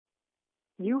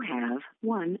You have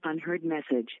one unheard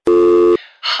message.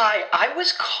 Hi, I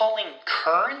was calling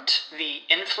Current, the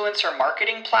influencer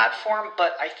marketing platform,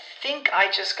 but I think I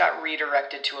just got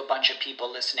redirected to a bunch of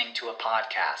people listening to a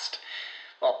podcast.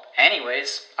 Well,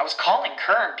 anyways, I was calling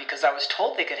Current because I was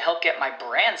told they could help get my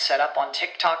brand set up on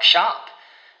TikTok Shop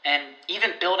and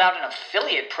even build out an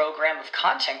affiliate program of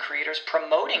content creators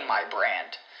promoting my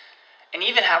brand. And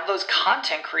even have those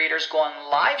content creators go on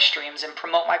live streams and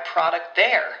promote my product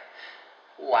there.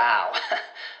 Wow,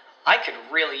 I could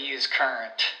really use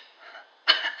Current.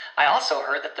 I also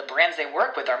heard that the brands they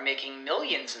work with are making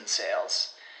millions in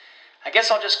sales. I guess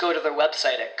I'll just go to their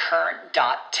website at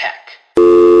current.tech.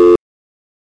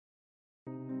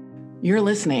 You're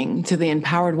listening to the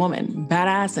Empowered Woman,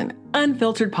 Badass and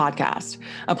Unfiltered podcast,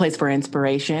 a place for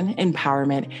inspiration,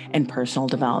 empowerment, and personal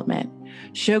development,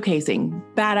 showcasing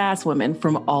badass women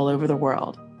from all over the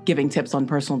world, giving tips on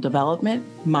personal development,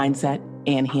 mindset,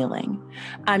 and healing.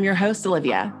 I'm your host,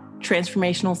 Olivia,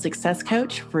 transformational success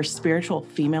coach for spiritual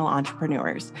female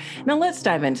entrepreneurs. Now let's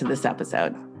dive into this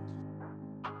episode.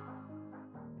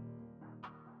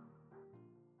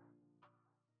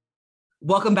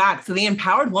 Welcome back to the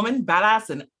Empowered Woman, Badass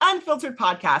and Unfiltered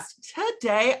podcast.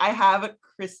 Today, I have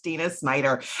Kristina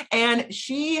Snyder, and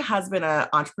she has been an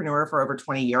entrepreneur for over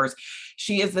 20 years.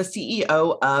 She is the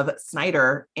CEO of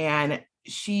Snyder, and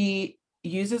she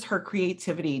uses her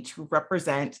creativity to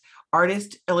represent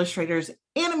artists, illustrators,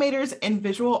 animators, and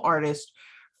visual artists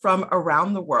from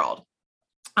around the world.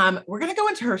 We're going to go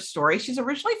into her story. She's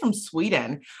originally from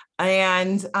Sweden,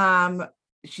 and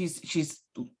she's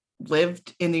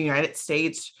lived in the United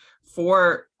States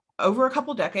for over a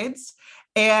couple decades.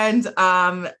 And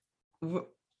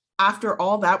after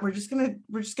all that, we're just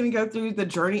gonna go through the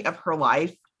journey of her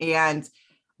life and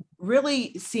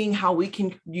really seeing how we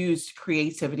can use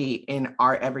creativity in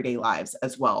our everyday lives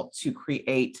as well to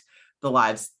create the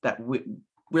lives that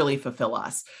really fulfill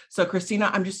us. So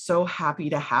Kristina, I'm just so happy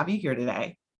to have you here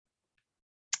today.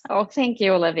 Oh, thank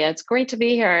you, Olivia. It's great to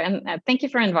be here. And thank you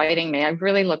for inviting me. I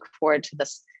really look forward to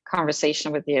this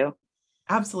conversation with you.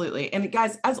 Absolutely. And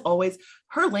guys, as always,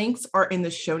 her links are in the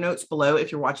show notes below.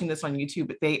 If you're watching this on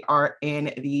YouTube, they are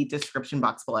in the description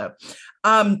box below.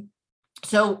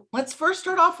 So let's first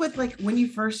start off with like when you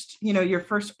first,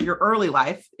 your early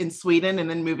life in Sweden and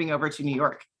then moving over to New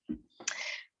York.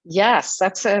 Yes,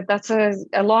 that's a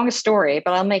long story,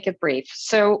 but I'll make it brief.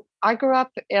 So I grew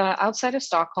up outside of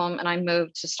Stockholm, and I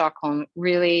moved to Stockholm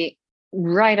really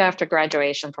right after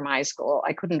graduation from high school.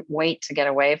 I couldn't wait to get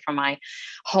away from my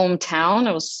hometown.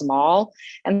 It was small.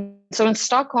 And so in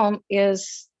Stockholm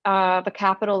is the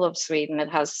capital of Sweden. It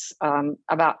has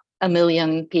about 1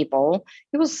 million people.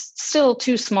 It was still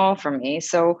too small for me.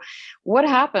 So what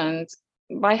happened?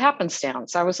 By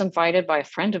happenstance, I was invited by a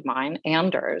friend of mine,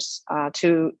 Anders,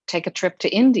 to take a trip to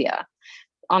India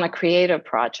on a creative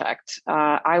project.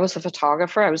 I was a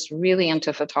photographer. I was really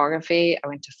into photography. I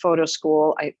went to photo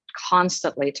school. I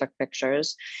constantly took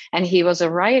pictures, and he was a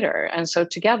writer. And so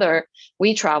together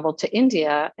we traveled to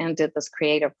India and did this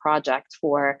creative project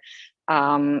for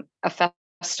a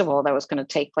festival that was going to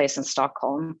take place in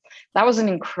Stockholm. That was an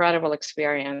incredible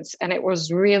experience. And it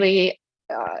was really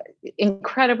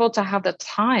incredible to have the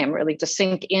time really to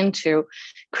sink into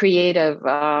creative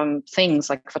things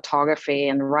like photography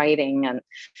and writing. And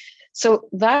so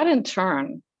that in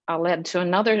turn led to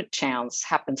another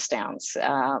happenstance.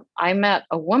 I met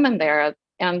a woman there,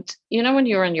 and when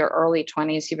you're in your early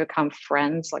 20s, you become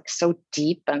friends like so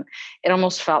deep, and it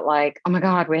almost felt like, oh my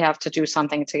God, we have to do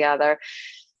something together.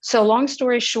 So long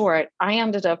story short, I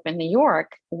ended up in New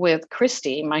York with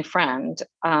Christy, my friend,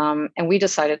 and we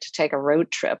decided to take a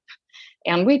road trip.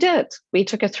 And we did. We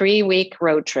took a 3-week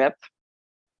road trip.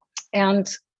 And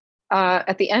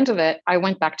at the end of it, I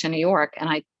went back to New York, and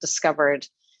I discovered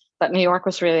that New York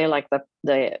was really like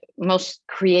the most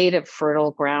creative, fertile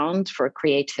ground for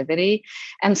creativity.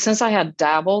 And since I had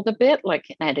dabbled a bit like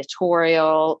in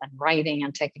editorial and writing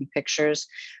and taking pictures,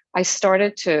 I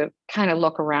started to kind of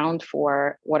look around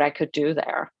for what I could do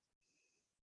there.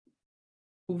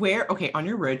 On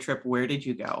your road trip, where did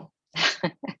you go?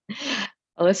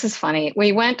 Well, this is funny.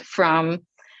 We went from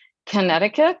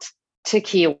Connecticut to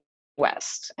Key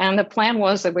West. And the plan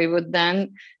was that we would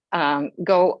then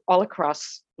go all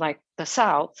across like the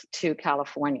South to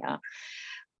California.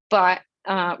 But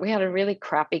we had a really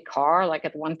crappy car. Like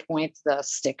at one point, the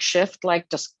stick shift like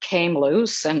just came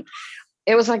loose, and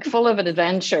it was like full of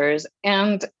adventures.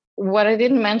 And what I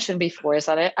didn't mention before is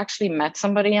that I actually met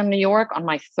somebody in New York on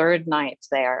my 3rd night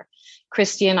there.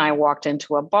 Christy and I walked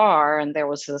into a bar, and there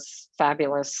was this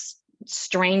fabulous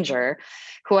stranger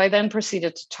who I then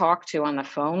proceeded to talk to on the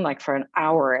phone, like for an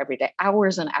hour every day,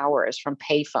 hours and hours from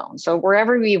payphone. So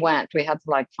wherever we went, we had to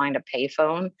like find a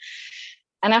payphone.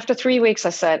 And after 3 weeks, I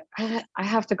said, I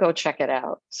have to go check it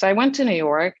out. So I went to New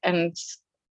York, and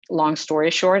long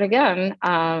story short, again,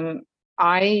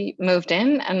 I moved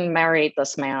in and married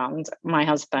this man, my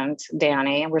husband,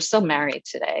 Danny, and we're still married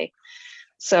today.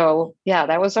 So yeah,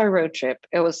 that was our road trip.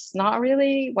 It was not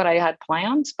really what I had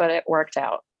planned, but it worked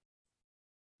out.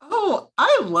 Oh,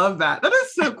 I love that. That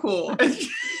is so cool.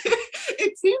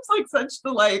 It seems like such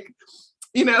the like,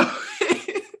 you know,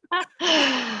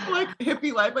 like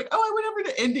hippie life. Like, oh, I went over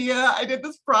to India. I did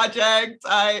this project.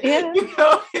 Yeah. You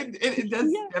know, it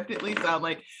does Yeah. definitely sound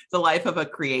like the life of a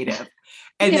creative.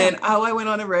 And Yeah. then, oh, I went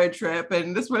on a road trip,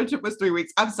 and this road trip was 3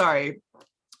 weeks. I'm sorry.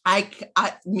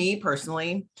 Me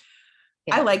personally,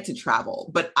 Yeah. I like to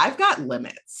travel, but I've got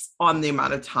limits on the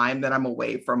amount of time that I'm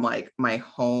away from like my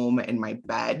home and my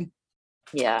bed.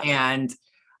 Yeah. And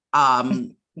I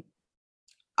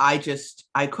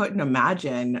couldn't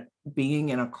imagine being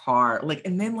in a car, like,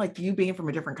 and then like you being from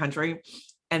a different country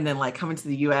and then like coming to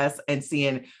the US and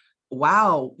seeing,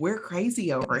 wow, we're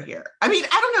crazy over here. I mean,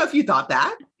 I don't know if you thought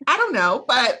that. I don't know,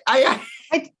 but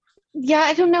Yeah,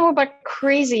 I don't know about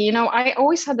crazy. You know, I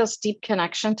always had this deep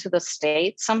connection to the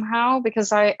States somehow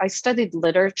because I studied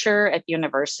literature at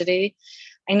university.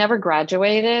 I never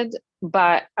graduated,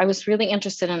 but I was really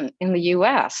interested in the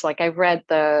US. Like I read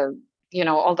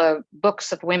all the books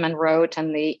that women wrote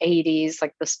in the 80s,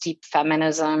 like this deep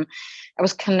feminism. I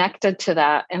was connected to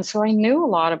that. And so I knew a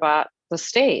lot about the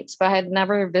States, but I had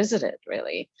never visited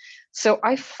really. So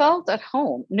I felt at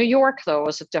home. New York, though,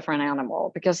 was a different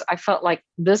animal because I felt like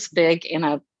this big in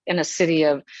a city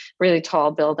of really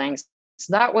tall buildings.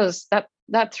 So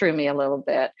that threw me a little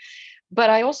bit. But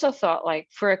I also thought like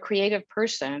for a creative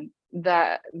person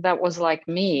that was like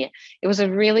me, it was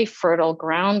a really fertile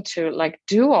ground to like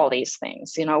do all these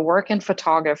things, work in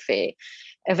photography.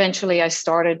 Eventually I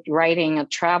started writing a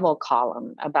travel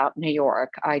column about New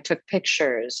York. I took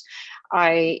pictures.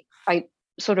 I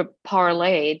sort of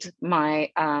parlayed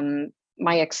my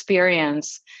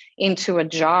experience into a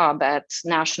job at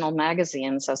national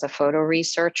magazines as a photo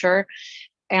researcher.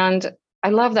 And I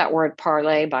love that word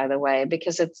parlay, by the way,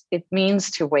 because it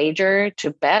means to wager,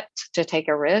 to bet, to take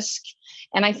a risk.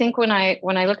 And I think when I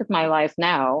look at my life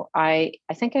now, I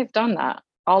think I've done that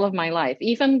all of my life,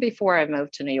 even before I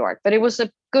moved to New York. But it was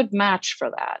a good match for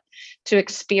that, to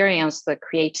experience the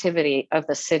creativity of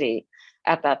the city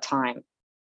at that time.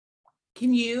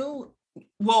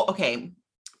 okay,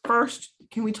 first,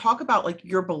 can we talk about like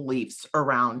your beliefs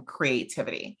around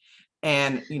creativity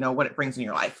and, what it brings in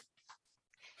your life?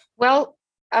 Well,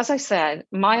 as I said,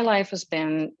 my life has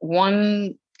been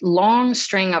one long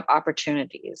string of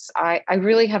opportunities. I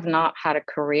really have not had a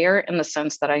career in the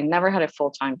sense that I never had a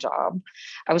full-time job.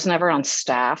 I was never on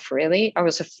staff, really. I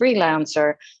was a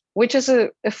freelancer, which is a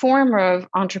form of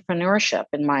entrepreneurship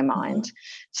in my mind.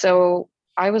 Mm-hmm. So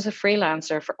I was a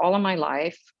freelancer for all of my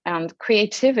life, and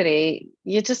creativity,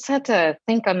 you just had to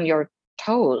think on your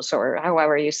toes, or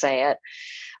however you say it.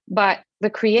 But the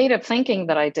creative thinking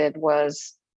that I did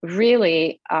was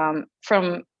really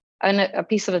from a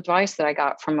piece of advice that I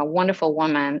got from a wonderful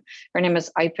woman. Her name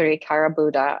is Aiperi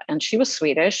Karabuda, and she was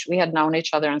Swedish. We had known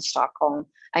each other in Stockholm.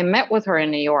 I met with her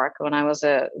in New York when I was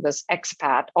this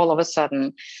expat, all of a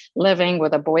sudden living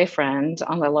with a boyfriend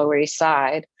on the Lower East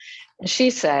Side. And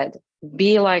she said,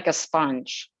 be like a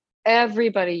sponge.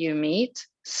 Everybody you meet,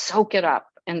 soak it up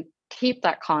and keep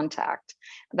that contact.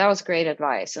 That was great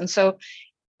advice. And so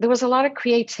there was a lot of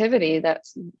creativity that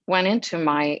went into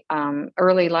my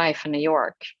early life in New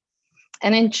York.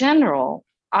 And in general,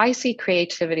 I see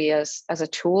creativity as a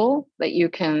tool that you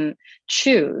can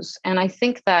choose. And I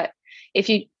think that if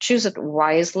you choose it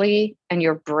wisely and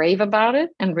you're brave about it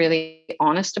and really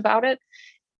honest about it,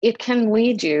 it can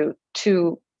lead you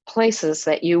to places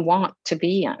that you want to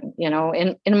be in.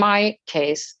 In my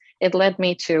case, it led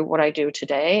me to what I do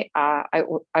today.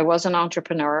 I was an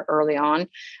entrepreneur early on,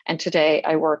 and today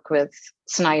I work with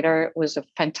Snyder. It was a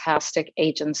fantastic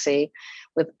agency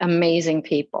with amazing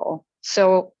people.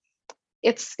 So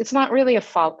it's not really a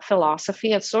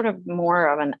philosophy. It's sort of more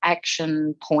of an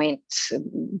action point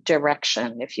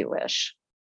direction, if you wish.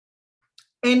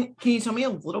 And can you tell me a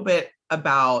little bit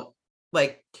about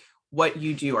like what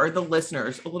you do, or the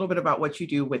listeners, a little bit about what you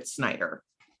do with Snyder?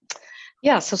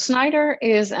 Yeah, so Snyder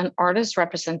is an artist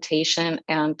representation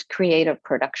and creative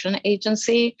production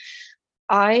agency.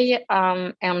 I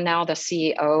am now the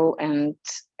CEO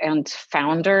and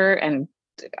founder, and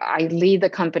I lead the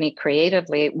company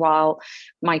creatively, while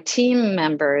my team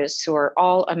members, who are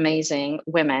all amazing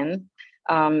women,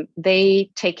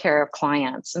 They take care of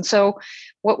clients. And so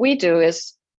what we do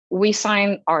is we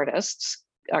sign artists,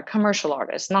 commercial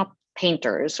artists, not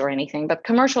painters or anything, but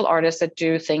commercial artists that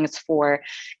do things for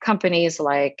companies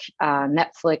like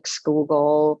Netflix,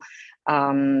 Google,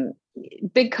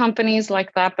 big companies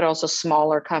like that, but also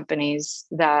smaller companies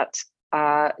that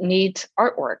need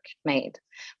artwork made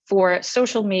for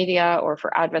social media or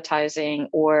for advertising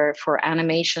or for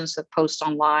animations that post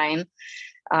online.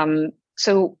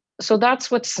 So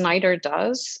that's what Snyder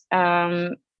does.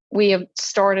 We have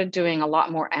started doing a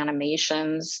lot more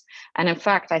animations. And in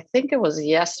fact, I think it was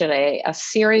yesterday, a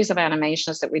series of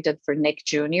animations that we did for Nick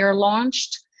Jr.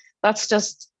 launched. That's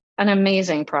just an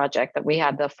amazing project that we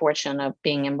had the fortune of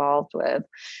being involved with.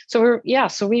 So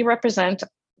we represent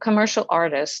commercial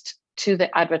artists to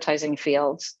the advertising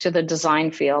field, to the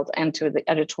design field, and to the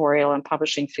editorial and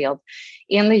publishing field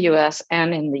in the US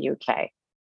and in the UK.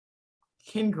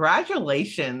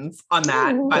 Congratulations on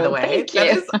that, by the way. Thank That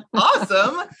you. is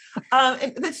awesome.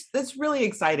 And that's really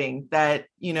exciting that,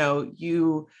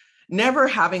 you never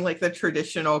having like the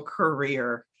traditional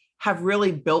career have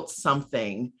really built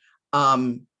something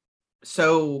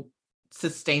so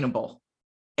sustainable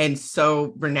and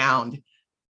so renowned,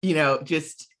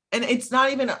 and it's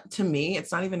not even, to me,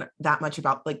 it's not even that much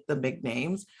about like the big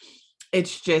names.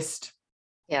 It's just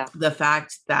the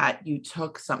fact that you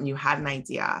took something, you had an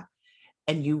idea,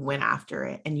 and you went after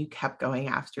it and you kept going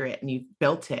after it and you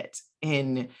built it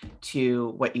into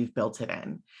what you've built it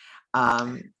in.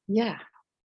 And,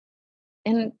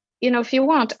 if you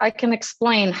want, I can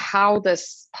explain how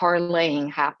this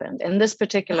parlaying happened in this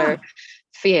particular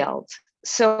field.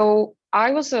 So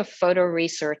I was a photo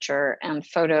researcher and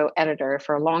photo editor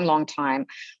for a long, long time.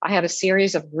 I had a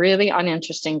series of really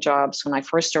uninteresting jobs when I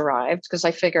first arrived because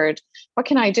I figured, what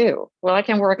can I do? Well, I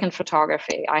can work in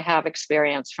photography. I have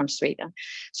experience from Sweden.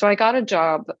 So I got a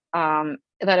job that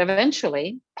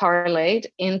eventually parlayed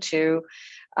into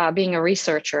being a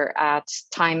researcher at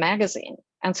Time magazine.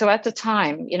 And so at the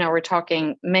time, we're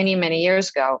talking many, many years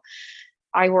ago,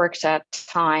 I worked at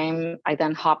Time. I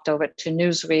then hopped over to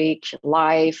Newsweek,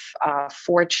 Life,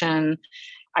 Fortune.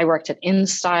 I worked at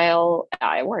InStyle.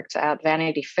 I worked at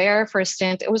Vanity Fair for a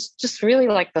stint. It was just really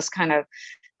like this kind of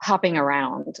hopping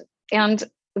around. And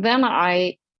then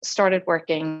I started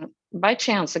working by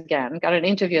chance again, got an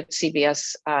interview at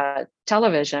CBS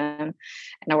television,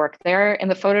 and I worked there in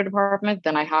the photo department.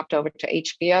 Then I hopped over to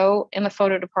HBO in the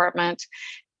photo department.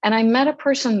 And I met a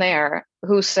person there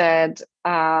who said,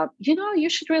 you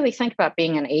should really think about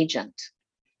being an agent.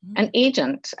 An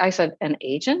agent. I said, an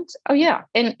agent? Oh, yeah,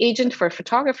 an agent for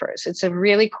photographers. It's a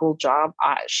really cool job.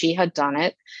 She had done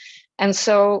it. And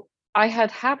so I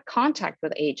had contact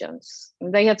with agents.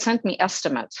 They had sent me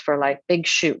estimates for like big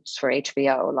shoots for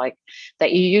HBO, like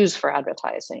that you use for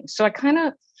advertising. So I kind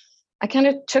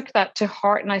of took that to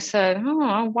heart and I said,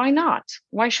 why not?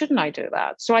 Why shouldn't I do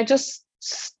that? So I just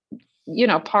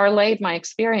parlayed my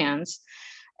experience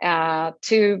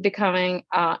to becoming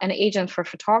an agent for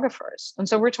photographers. And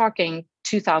so we're talking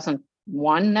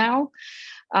 2001 now.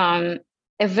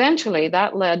 Eventually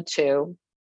that led to,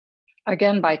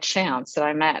 again, by chance, that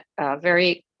I met a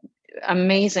very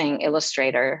amazing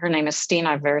illustrator. Her name is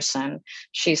Stina Versen.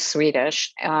 She's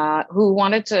Swedish, who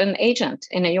wanted an agent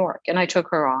in New York. And I took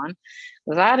her on.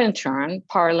 That in turn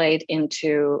parlayed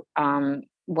into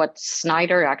what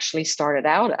Snyder actually started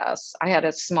out as. I had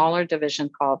a smaller division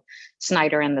called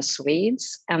Snyder and the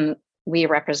Swedes, and we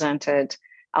represented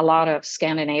a lot of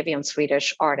Scandinavian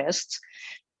Swedish artists.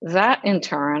 That in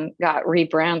turn got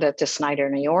rebranded to Snyder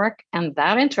New York, and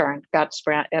that in turn got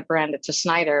branded to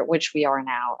Snyder, which we are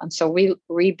now. And so we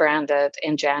rebranded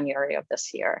in January of this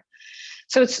year.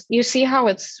 So you see how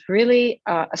it's really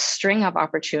a string of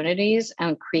opportunities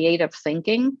and creative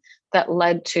thinking that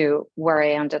led to where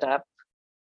I ended up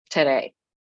today.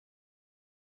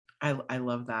 I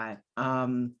love that.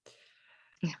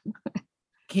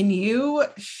 Can you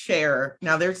share?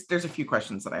 Now there's a few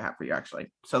questions that I have for you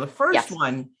actually. So the first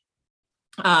one,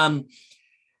 because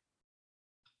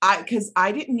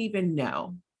I didn't even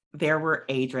know there were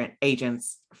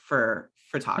agents for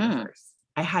photographers.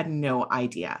 I had no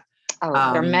idea. Oh,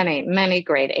 there are many, many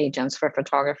great agents for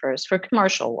photographers for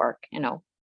commercial work,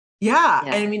 Yeah.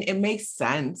 And I mean, it makes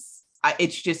sense.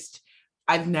 It's just,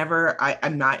 I'm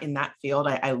not in that field.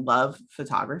 I love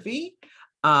photography.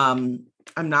 I'm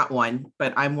not one,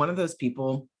 but I'm one of those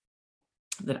people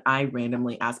that I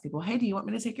randomly ask people, hey, do you want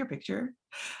me to take your picture?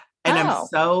 And I'm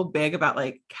so big about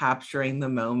like capturing the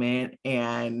moment.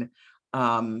 And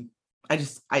I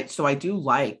do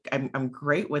like, I'm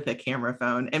great with a camera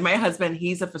phone. And my husband,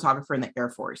 he's a photographer in the Air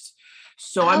Force.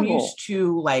 So I'm used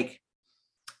to like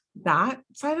that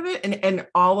side of it, and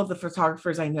all of the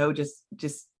photographers I know just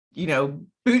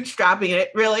bootstrapping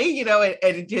it really,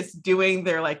 and just doing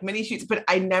their like mini shoots, but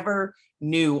I never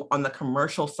knew on the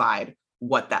commercial side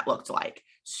what that looked like.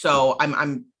 So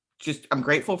I'm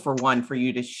grateful for one, for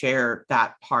you to share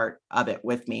that part of it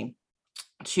with me.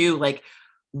 Two, like,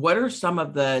 what are some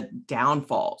of the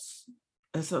downfalls?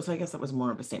 So I guess that was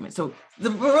more of a statement. So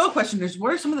the real question is,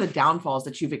 what are some of the downfalls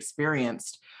that you've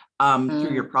experienced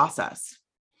through your process?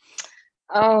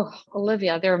 Oh,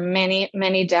 Olivia, there are many,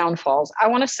 many downfalls. I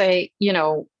want to say,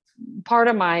 part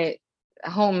of my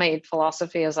homemade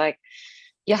philosophy is like,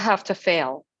 you have to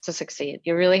fail to succeed.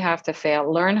 You really have to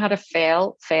fail. Learn how to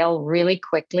fail really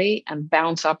quickly and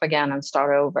bounce up again and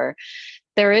start over.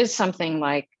 There is something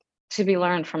like to be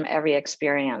learned from every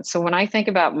experience. So when I think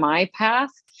about my path,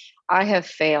 I have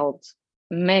failed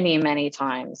many, many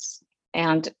times.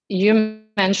 And you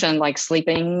mentioned like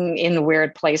sleeping in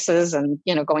weird places and,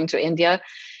 going to India.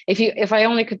 If I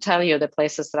only could tell you the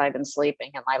places that I've been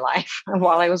sleeping in my life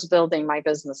while I was building my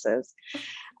businesses.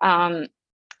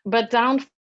 But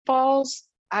downfalls,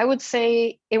 I would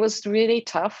say it was really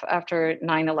tough after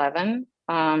 9/11.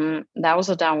 That was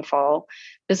a downfall.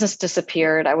 Business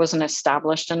disappeared. I wasn't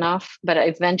established enough, but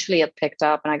eventually it picked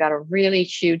up and I got a really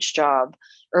huge job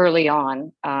early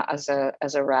on as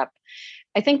a rep.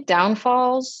 I think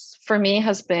downfalls for me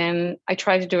has been, I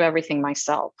tried to do everything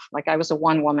myself. Like I was a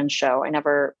one-woman show. I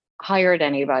never hired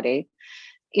anybody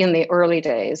in the early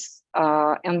days.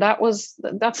 And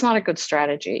that's not a good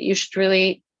strategy. You should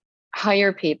really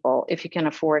hire people if you can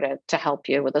afford it to help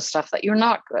you with the stuff that you're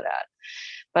not good at.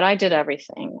 But I did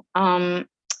everything.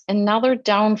 Another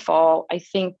downfall, I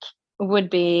think, would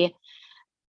be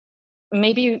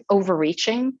maybe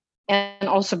overreaching and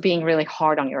also being really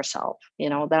hard on yourself.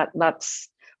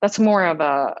 That's more of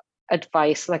a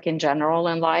advice, like in general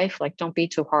in life, like don't be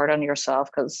too hard on yourself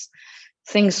because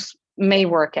things may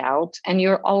work out and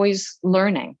you're always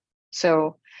learning.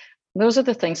 So those are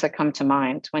the things that come to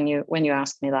mind when you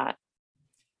ask me that.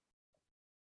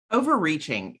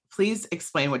 Overreaching, please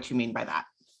explain what you mean by that.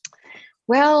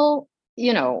 Well,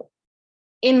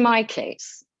 in my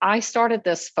case, I started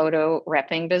this photo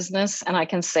repping business, and I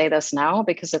can say this now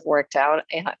because it worked out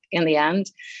in the end.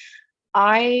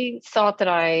 I thought that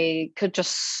I could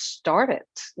just start it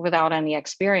without any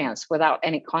experience, without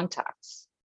any contacts.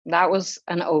 That was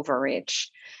an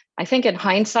overreach. I think in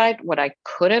hindsight, what I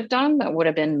could have done that would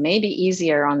have been maybe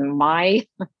easier on my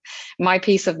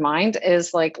peace of mind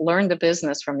is like learn the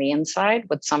business from the inside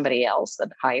with somebody else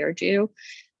that hired you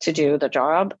to do the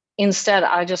job. Instead,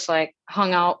 I just like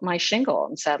hung out my shingle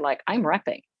and said like, I'm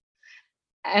repping.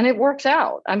 And it worked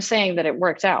out. I'm saying that it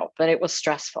worked out, but it was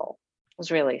stressful. It was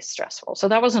really stressful. So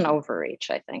that was an overreach,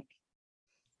 I think.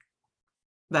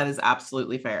 That is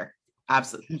absolutely fair.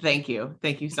 Absolutely. Thank you.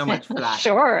 Thank you so much for that.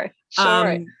 Sure.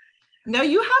 Now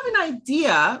you have an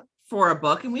idea for a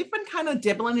book, and we've been kind of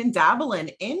dibbling and dabbling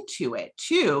into it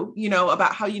too,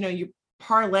 about how, you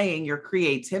parlaying your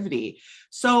creativity.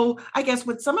 So I guess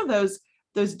with some of those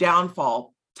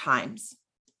downfall times,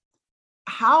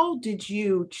 how did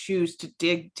you choose to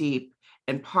dig deep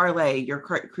and parlay your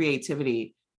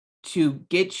creativity to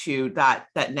get you that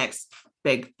next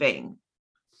big thing?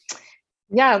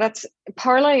 Yeah, that's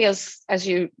parlay is, as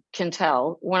you can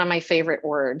tell, one of my favorite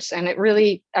words. And it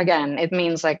really, again, it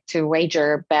means like to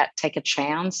wager, bet, take a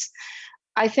chance.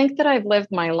 I think that I've lived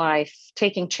my life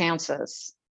taking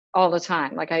chances all the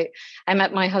time. Like I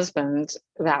met my husband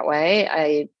that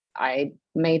way. I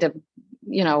made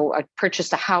I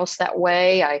purchased a house that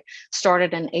way. I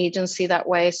started an agency that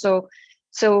way. So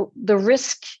the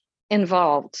risk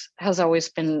involved has always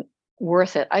been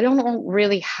worth it. I don't know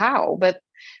really how, but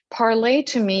parlay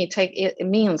to me it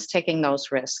means taking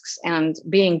those risks and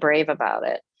being brave about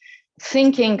it,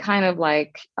 thinking kind of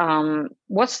like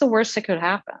what's the worst that could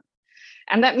happen,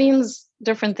 and that means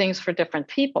different things for different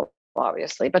people,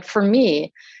 obviously. But for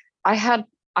me, I had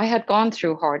gone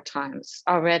through hard times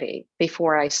already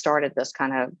before I started this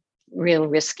kind of real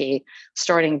risky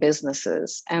starting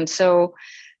businesses, and so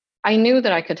I knew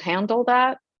that I could handle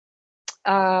that.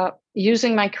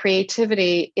 Using my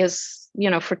creativity is,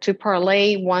 to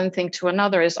parlay one thing to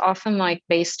another is often like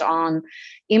based on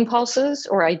impulses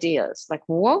or ideas, like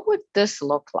what would this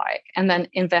look like? And then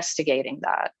investigating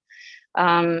that.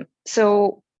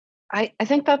 So I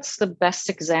think that's the best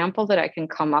example that I can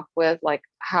come up with, like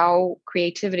how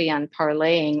creativity and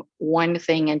parlaying one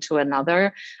thing into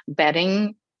another,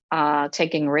 betting,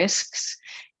 taking risks,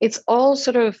 it's all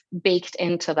sort of baked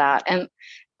into that. And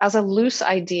as a loose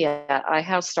idea, I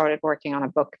have started working on a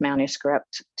book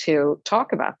manuscript to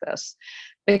talk about this.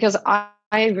 because I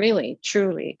really,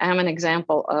 truly am an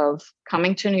example of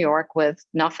coming to New York with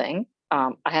nothing.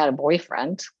 I had a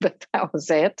boyfriend, but that was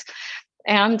it.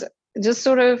 And just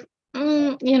sort of,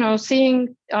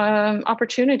 seeing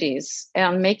opportunities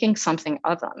and making something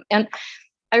of them. And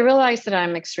I realized that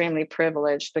I'm extremely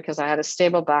privileged because I had a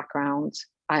stable background.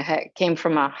 Came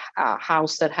from a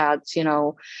house that had,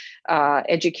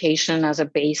 education as a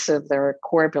base of their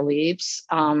core beliefs.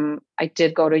 I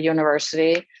did go to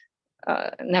university,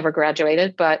 never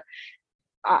graduated, but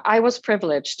I was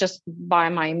privileged just by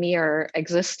my mere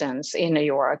existence in New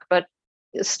York. But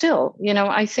still,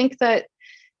 I think that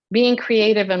being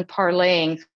creative and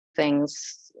parlaying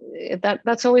things,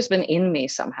 that's always been in me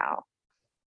somehow.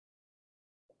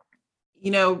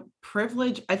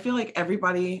 Privilege, I feel like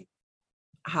everybody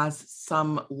has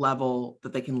some level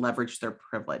that they can leverage their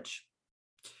privilege.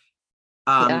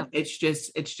 Yeah. It's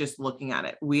just looking at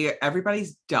it.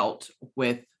 Everybody's dealt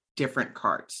with different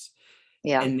cards.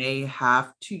 Yeah. And they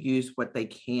have to use what they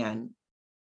can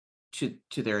to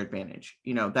their advantage.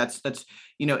 That's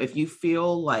if you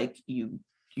feel like you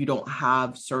don't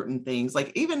have certain things,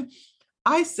 like even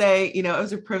I say, it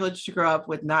was a privilege to grow up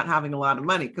with not having a lot of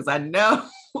money, because I know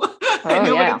I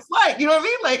know what it's like. You know what I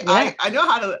mean? Like I know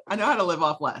how to live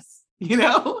off less,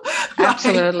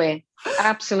 Absolutely.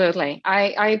 Absolutely.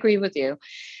 I agree with you.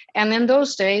 And in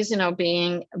those days,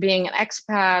 being an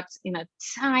expat in a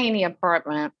tiny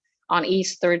apartment on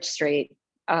East 3rd Street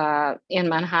in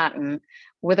Manhattan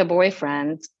with a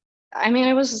boyfriend, I mean,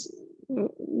 it was,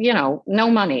 no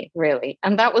money really.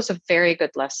 And that was a very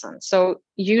good lesson. So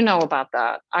about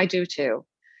that. I do too.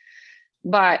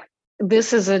 But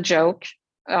this is a joke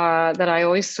that I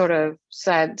always sort of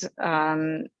said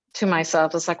to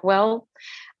myself. It's like, well,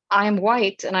 I'm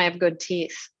white and I have good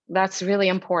teeth. That's really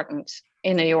important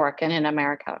in New York and in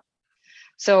America.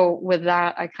 So with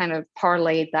that, I kind of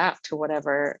parlayed that to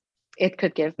whatever it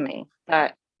could give me.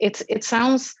 But it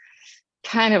sounds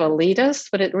kind of elitist,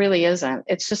 but it really isn't.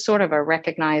 It's just sort of a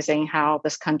recognizing how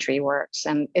this country works,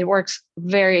 and it works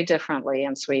very differently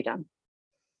in Sweden.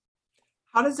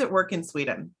 How does it work in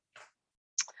Sweden?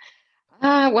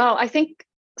 Well, I think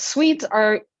Swedes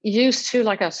are used to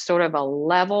like a sort of a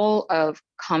level of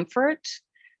comfort.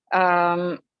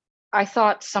 I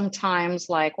thought sometimes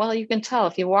like, well, you can tell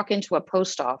if you walk into a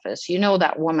post office,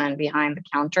 that woman behind the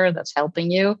counter that's helping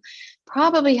you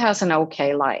probably has an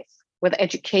okay life with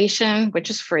education, which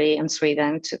is free in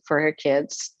Sweden for her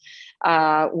kids,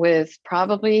 with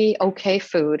probably okay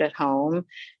food at home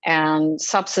and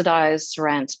subsidized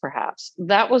rents, perhaps.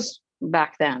 That was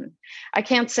back then. I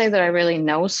can't say that I really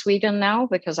know Sweden now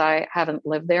because I haven't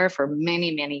lived there for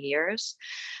many, many years,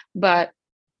 but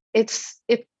it's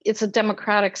a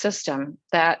democratic system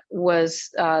that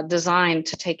was designed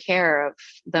to take care of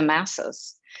the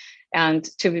masses and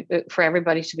for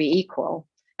everybody to be equal.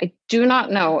 I do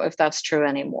not know if that's true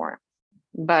anymore,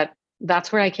 but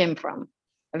that's where I came from.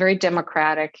 A very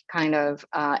democratic kind of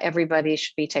everybody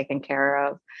should be taken care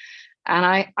of. And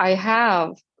I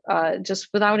have, just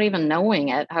without even knowing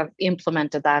it, have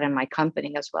implemented that in my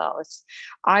company as well.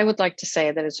 I would like to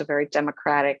say that it's a very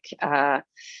democratic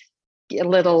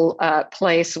little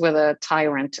place with a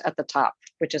tyrant at the top,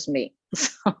 which is me.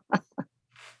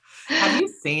 Have you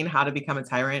seen How to Become a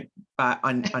Tyrant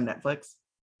on Netflix?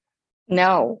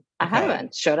 No, I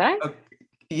haven't. Should I? Okay.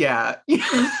 Yeah.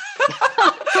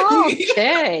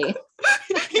 Okay.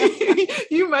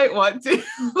 You might want to.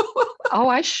 Oh,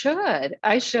 I should.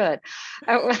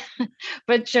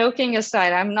 But joking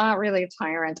aside, I'm not really a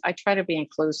tyrant. I try to be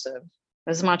inclusive,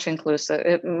 as much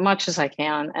as I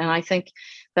can. And I think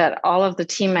that all of the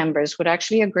team members would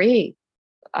actually agree.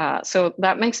 So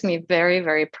that makes me very,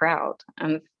 very proud.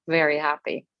 I'm very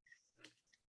happy.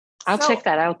 I'll check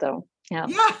that out though. Yeah.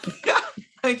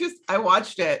 I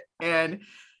watched it, and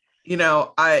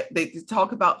they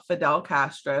talk about Fidel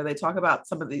Castro. They talk about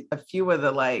a few of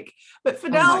the but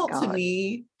Fidel, to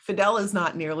me, Fidel is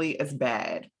not nearly as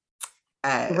bad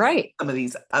as some of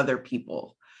these other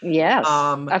people. Yes.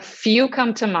 A few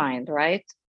come to mind, right?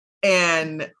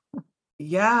 And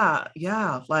but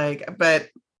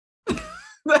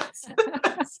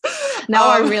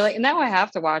now I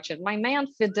have to watch it. My man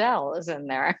Fidel is in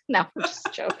there. No, I'm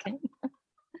just joking.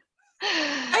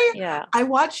 I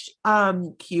watched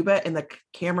Cuba and the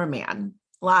Cameraman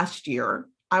last year.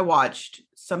 I watched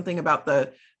something about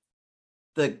the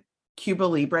Cuba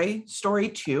Libre story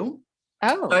too.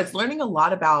 Oh, so I was learning a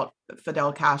lot about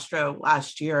Fidel Castro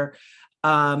last year,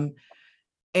 and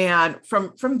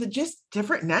from the just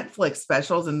different Netflix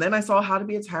specials. And then I saw How to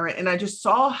Be a Tyrant, and I just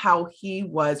saw how he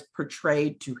was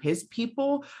portrayed to his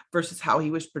people versus how he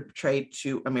was portrayed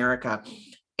to America,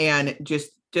 and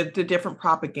just the different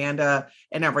propaganda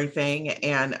and everything.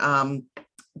 And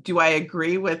do I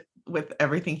agree with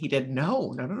everything he did?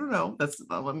 No.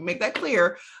 Let me make that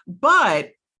clear.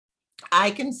 But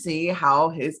I can see how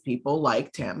his people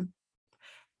liked him.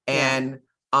 And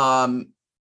I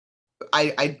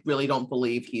really don't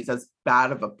believe he's as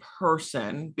bad of a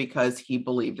person because he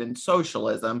believed in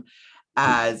socialism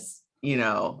as,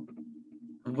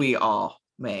 we all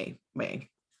may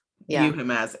view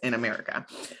him as in America.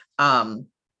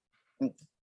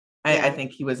 I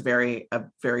think he was a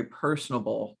very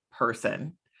personable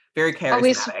person, very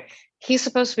charismatic. He's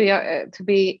supposed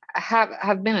to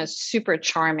have been a super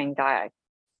charming guy,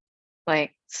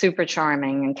 like super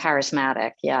charming and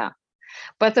charismatic. Yeah.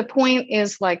 But the point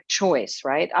is like choice,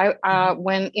 right?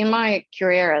 When in my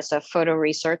career as a photo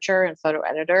researcher and photo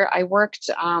editor, I worked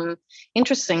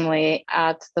interestingly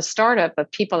at the startup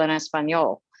of People en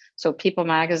Español, so People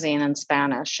magazine in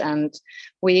Spanish, and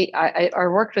I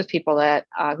worked with people that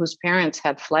whose parents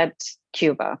had fled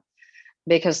Cuba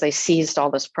because they seized all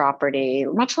this property,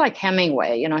 much like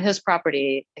Hemingway. His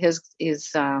property, his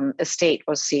estate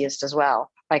was seized as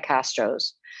well by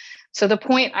Castro's. So the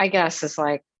point, I guess, is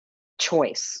like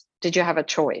choice. Did you have a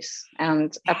choice?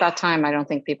 And at that time, I don't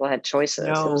think people had choices.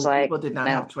 No, it was like people did not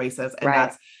have choices,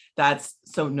 and that's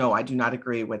so. No, I do not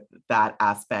agree with that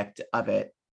aspect of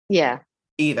it. Yeah.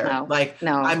 Either.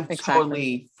 I'm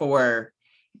totally for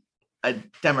a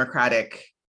democratic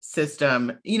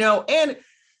system, and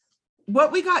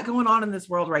what we got going on in this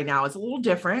world right now is a little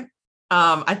different.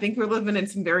 I think we're living in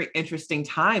some very interesting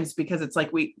times because it's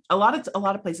like a lot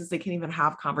of places, they can't even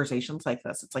have conversations like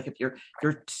this. It's like, if you're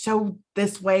so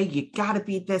this way, you got to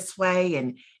be this way.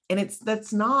 And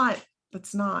that's not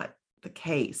the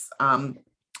case. I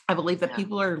believe that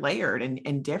people are layered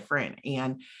and different,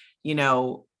 and,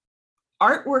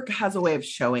 artwork has a way of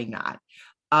showing that,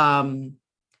 and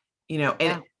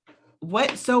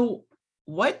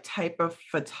what type of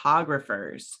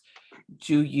photographers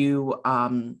do you, I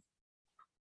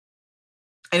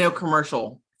know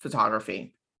commercial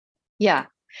photography. Yeah.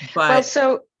 But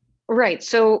So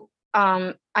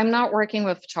I'm not working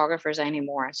with photographers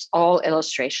anymore. It's all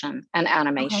illustration and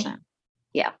animation. Okay.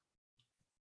 Yeah.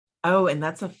 Oh, and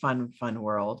that's a fun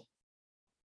world.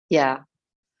 Yeah.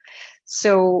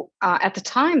 So at the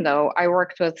time, though, I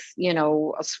worked with,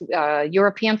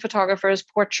 European photographers,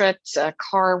 portraits,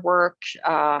 car work,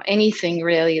 anything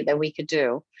really that we could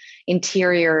do,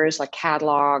 interiors, like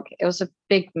catalog. It was a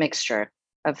big mixture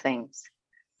of things.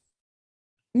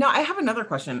 Now, I have another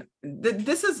question.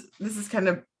 This is kind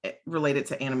of related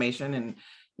to animation, and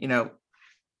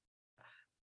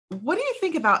what do you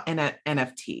think about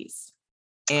NFTs?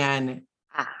 And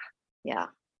yeah.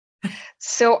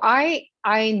 So I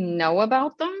know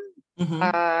about them. Mm-hmm.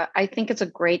 I think it's a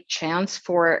great chance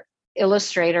for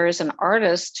illustrators and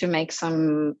artists to make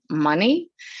some money.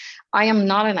 I am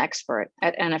not an expert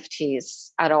at NFTs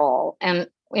at all. And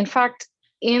in fact,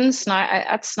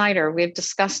 at Snyder, we've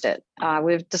discussed it.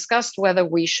 We've discussed whether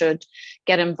we should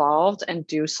get involved and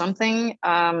do something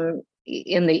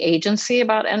in the agency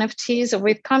about NFTs. And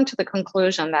we've come to the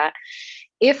conclusion that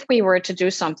if we were to do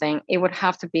something, it would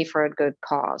have to be for a good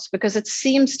cause, because it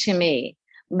seems to me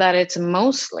that it's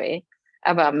mostly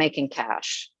about making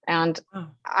cash. And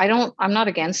I'm not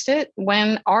against it.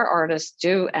 When our artists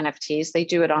do NFTs, they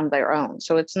do it on their own.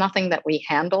 So it's nothing that we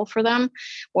handle for them.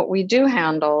 What we do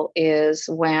handle is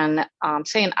when,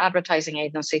 say, an advertising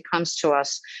agency comes to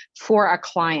us for a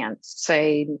client,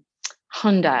 say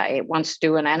Hyundai wants to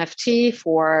do an NFT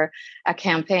for a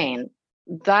campaign.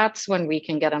 That's when we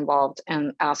can get involved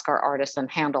and ask our artists and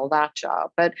handle that job.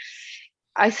 But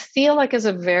I feel like it's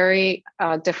a very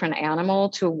different animal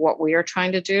to what we are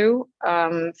trying to do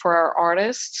for our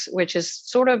artists, which is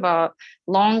sort of a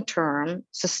long-term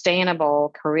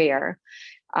sustainable career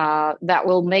that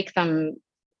will make them,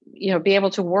 be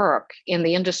able to work in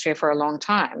the industry for a long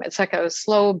time. It's like a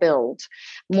slow build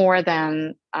more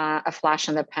than a flash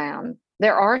in the pan.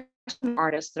 There are some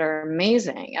artists that are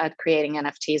amazing at creating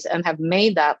NFTs and have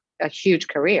made that a huge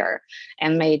career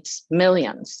and made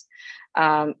millions.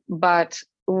 But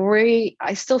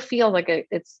I still feel like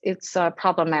it's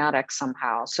problematic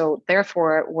somehow. So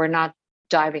therefore, we're not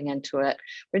diving into it.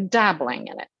 We're dabbling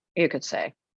in it, you could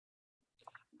say.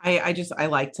 I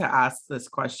like to ask this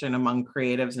question among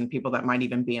creatives and people that might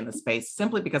even be in the space,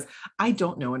 simply because I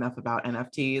don't know enough about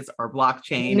NFTs or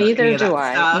blockchain. Neither do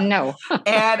I. Stuff. No.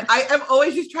 And I am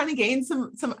always just trying to gain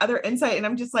some other insight. And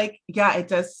I'm just like, yeah, it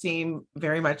does seem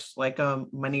very much like a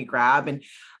money grab. And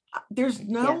there's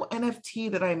no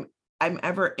NFT that I'm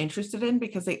ever interested in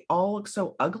because they all look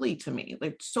so ugly to me.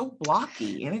 They're so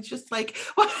blocky. And it's just like,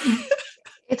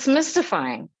 it's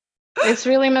mystifying. It's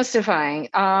really mystifying.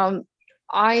 I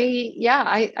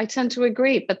tend to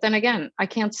agree, but then again, I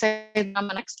can't say that I'm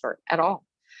an expert at all.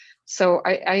 So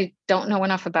I don't know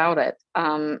enough about it.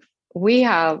 We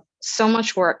have so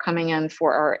much work coming in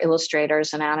for our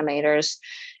illustrators and animators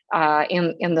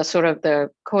in the sort of the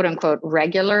quote unquote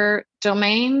regular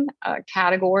domain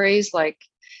categories, like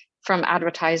from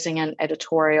advertising and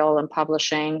editorial and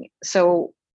publishing.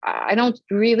 So I don't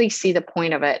really see the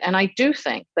point of it. And I do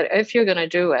think that if you're going to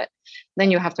do it,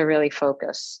 then you have to really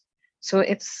focus. So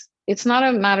it's not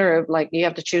a matter of like you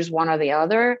have to choose one or the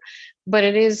other, but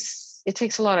it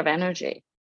takes a lot of energy.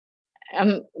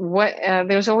 And what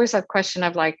there's always that question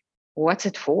of like, what's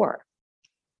it for?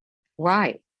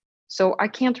 Why? So I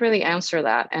can't really answer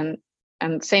that. And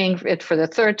saying it for the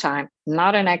third time,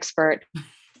 not an expert,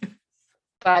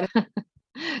 but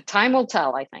time will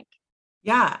tell, I think.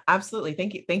 Yeah, absolutely.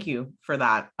 Thank you for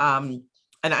that. And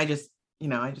I just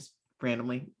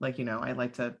randomly, like, I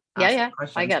like to ask Yeah, I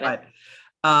questions, get it. but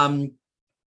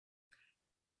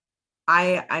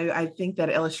I think that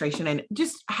illustration and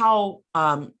just how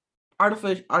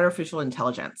artificial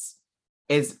intelligence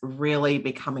is really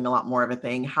becoming a lot more of a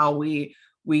thing. How we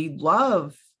just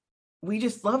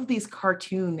love these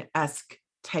cartoon-esque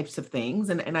types of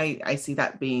things, and I see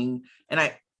that being, and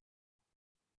I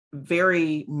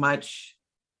very much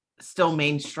still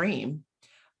mainstream.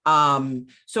 So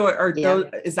are those,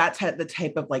 is that the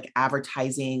type of like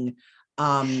advertising?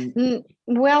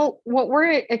 Well, what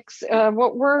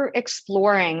we're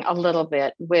exploring a little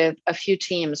bit with a few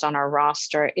teams on our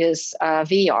roster is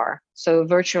VR, so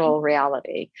virtual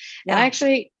reality. Yeah. And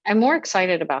actually, I'm more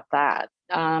excited about that.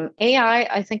 AI,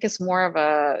 I think, is more of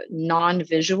a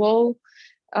non-visual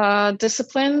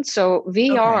discipline. So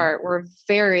VR, Okay. we're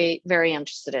very, very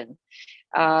interested in.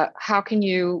 How can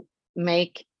you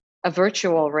make a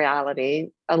virtual reality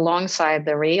alongside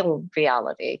the real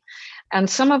reality? And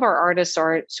some of our artists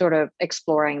are sort of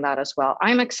exploring that as well.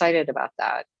 I'm excited about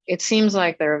that. It seems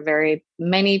like there are very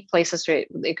many places where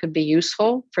it could be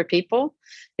useful for people.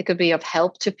 It could be of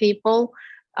help to people.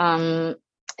 And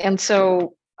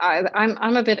so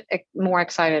I'm a bit more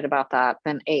excited about that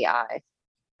than AI.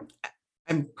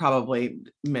 I'm probably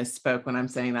misspoke when I'm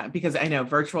saying that, because I know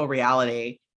virtual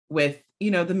reality with, the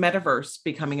metaverse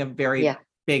becoming a very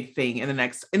big thing in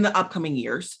the upcoming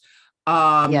years.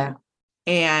 And,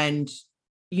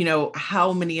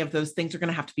 how many of those things are going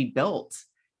to have to be built,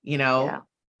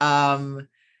 and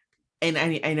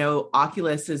I know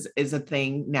Oculus is a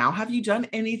thing now. Have you done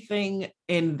anything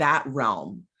in that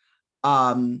realm?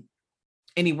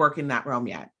 Any work in that realm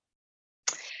yet?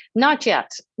 Not yet,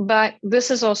 but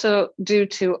this is also due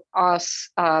to us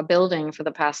building for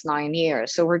the past 9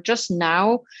 years. So we're just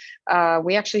now,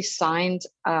 we actually signed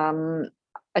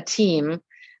a team.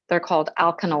 They're called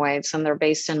Alkanoids, and they're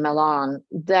based in Milan,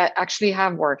 that actually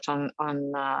have worked on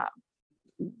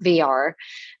VR.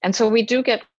 And so we do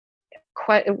get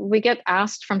we get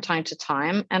asked from time to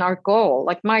time. And our goal,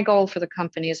 like my goal for the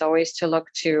company, is always to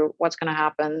look to what's going to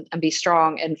happen and be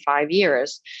strong in 5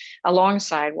 years,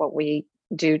 alongside what we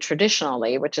do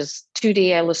traditionally, which is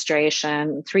 2D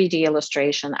illustration, 3D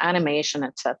illustration, animation,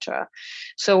 etc.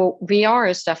 So VR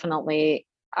is definitely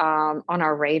on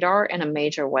our radar in a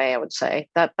major way. I would say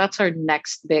that's our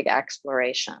next big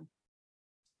exploration.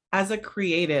 As a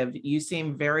creative, you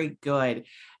seem very good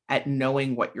at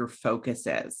knowing what your focus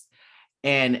is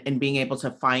and being able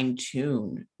to fine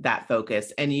tune that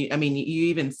focus. And you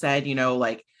even said,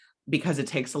 like, because it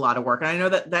takes a lot of work. And I know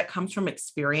that comes from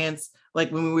experience.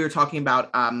 Like when we were talking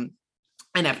about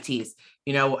NFTs,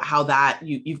 how that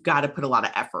you've got to put a lot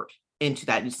of effort into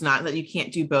that. It's not that you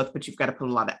can't do both, but you've got to put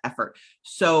a lot of effort.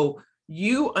 So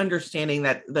you understanding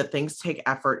that things take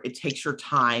effort, it takes your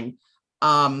time.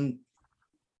 How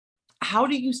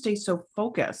do you stay so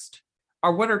focused?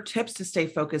 Or what are tips to stay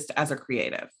focused as a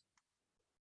creative?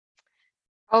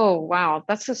 Oh, wow.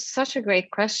 That's such a great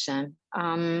question.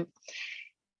 I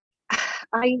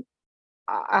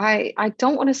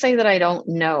don't want to say that I don't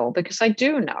know, because I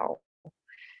do know.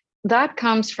 That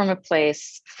comes from a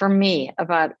place for me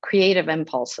about creative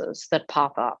impulses that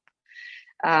pop up.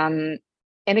 And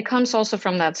it comes also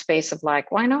from that space of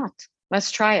like, why not?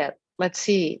 Let's try it. Let's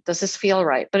see. Does this feel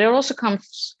right? But it also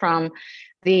comes from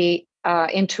the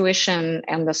intuition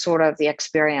and the sort of the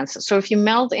experience. So if you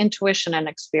meld intuition and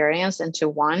experience into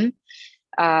one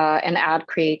and add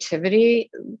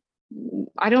creativity,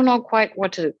 I don't know quite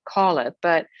what to call it,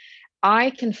 but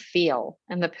I can feel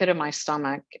in the pit of my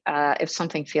stomach if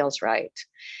something feels right.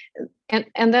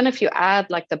 And then if you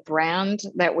add like the brand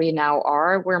that we now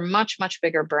are, we're much, much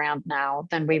bigger brand now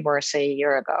than we were, say, a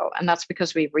year ago. And that's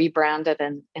because we rebranded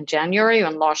in January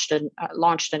and launched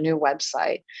a new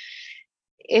website.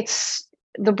 it's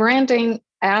the branding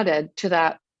added to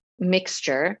that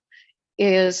mixture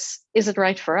is it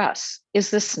right for us? Is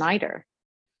this Snyder?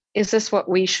 Is this what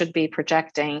we should be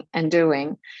projecting and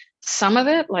doing? Some of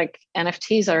it, like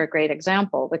NFTs, are a great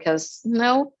example, because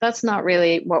no, that's not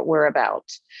really what we're about.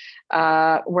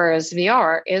 Whereas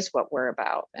VR is what we're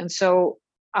about. And so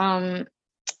I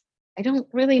don't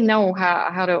really know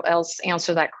how to else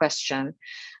answer that question,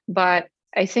 but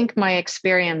I think my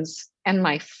experience and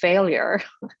my failure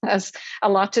has a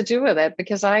lot to do with it,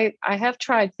 because I have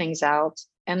tried things out,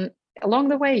 and along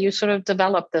the way you sort of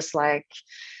develop this like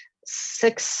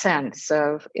sixth sense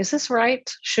of, is this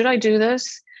right? Should I do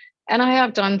this? And I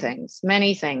have done things,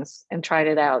 many things, and tried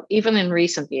it out, even in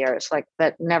recent years, like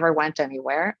that never went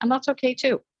anywhere. And that's okay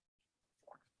too.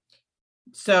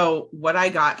 So what I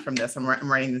got from this, I'm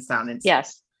writing this down. It's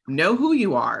yes. Know who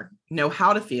you are, know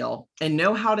how to feel, and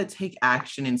know how to take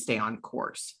action and stay on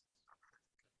course.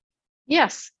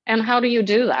 Yes. And how do you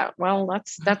do that? Well,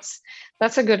 that's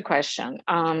a good question.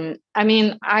 I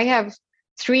mean, I have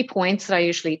 3 points that I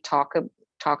usually talk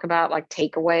about, like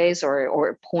takeaways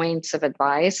or points of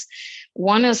advice.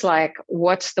 One is like,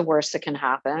 what's the worst that can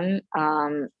happen?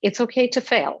 It's okay to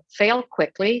fail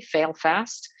quickly, fail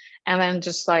fast, and then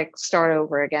just like start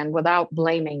over again without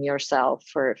blaming yourself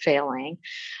for failing.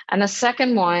 And the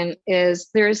second one is,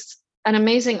 there's an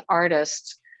amazing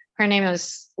artist. Her name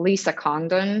is Lisa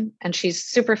Condon, and she's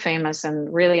super famous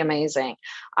and really amazing.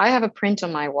 I have a print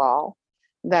on my wall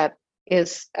that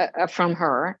is from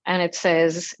her, and it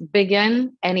says,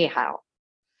 begin anyhow.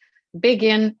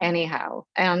 Begin anyhow.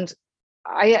 And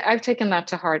I've taken that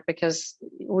to heart, because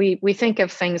we think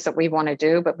of things that we want to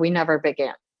do, but we never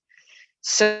begin.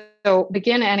 So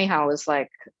begin anyhow is like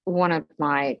one of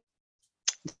my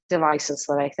devices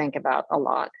that I think about a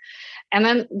lot. And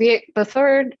then the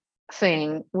third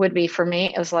thing would be, for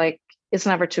me, is like, it's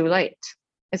never too late.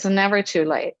 It's never too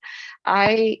late.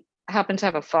 I happen to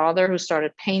have a father who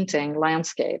started painting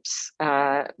landscapes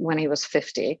when he was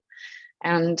 50.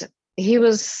 And he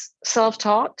was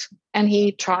self-taught, and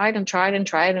he tried and tried and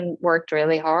tried and worked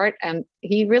really hard. And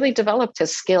he really developed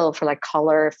his skill for like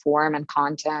color, form, and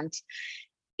content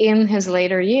in his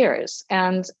later years.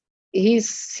 And he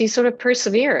sort of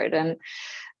persevered. And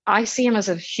I see him as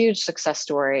a huge success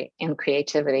story in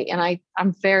creativity. And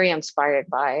I'm very inspired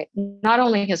by not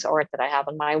only his art that I have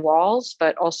on my walls,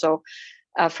 but also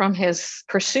from his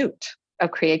pursuit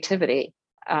of creativity,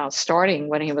 starting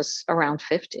when he was around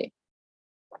 50.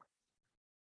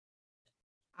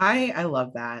 I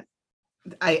love that.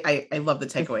 I love the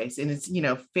takeaways. And it's,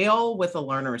 fail with a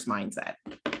learner's mindset,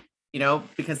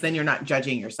 because then you're not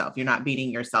judging yourself. You're not beating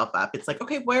yourself up. It's like,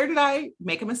 okay, where did I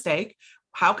make a mistake?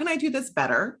 How can I do this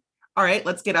better? All right,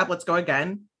 let's get up. Let's go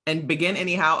again and begin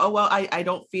anyhow. Oh, well, I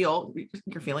don't feel,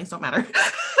 your feelings don't matter.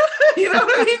 You know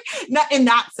what I mean? Not in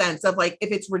that sense of like,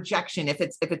 if it's rejection, if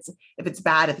it's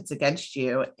bad, if it's against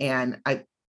you, and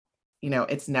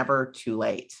it's never too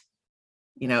late.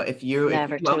 If you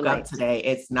woke up today,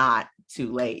 it's not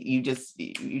too late. You just,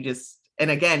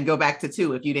 and again, go back to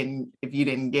 2. If you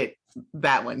didn't get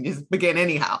that one, just begin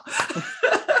anyhow.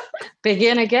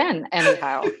 Begin again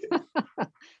anyhow.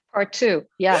 Part 2.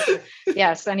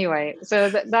 Yes. Anyway, so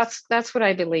that's what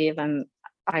I believe, and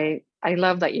I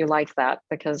love that you like that,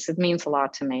 because it means a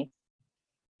lot to me.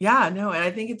 Yeah, no, and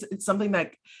I think it's something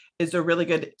that is a really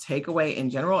good takeaway in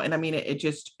general. And I mean,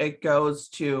 it goes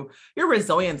to your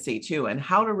resiliency too, and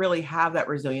how to really have that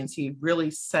resiliency really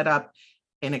set up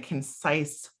in a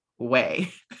concise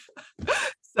way.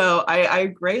 So I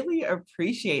greatly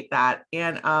appreciate that.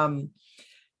 And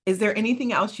is there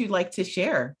anything else you'd like to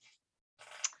share?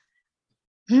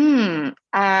 No,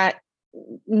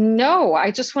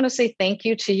 I just want to say thank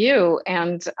you to you,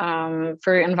 and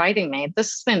for inviting me.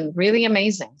 This has been really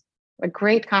amazing. A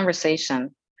great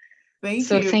conversation.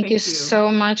 Thank you. Thank you so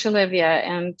much, Olivia.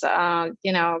 And,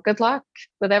 good luck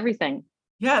with everything.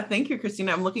 Yeah. Thank you,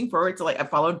 Kristina. I'm looking forward to I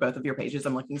followed both of your pages.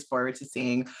 I'm looking forward to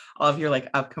seeing all of your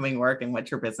upcoming work and what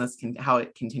your business how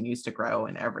it continues to grow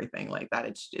and everything like that.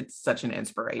 It's such an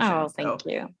inspiration. Oh, thank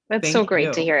you. That's so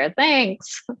great to hear.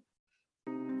 Thanks.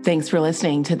 Thanks for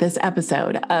listening to this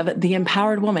episode of the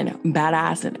Empowered Woman,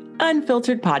 Badass and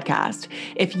Unfiltered podcast.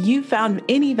 If you found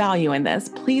any value in this,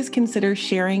 please consider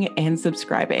sharing and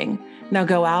subscribing. Now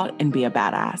go out and be a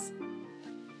badass.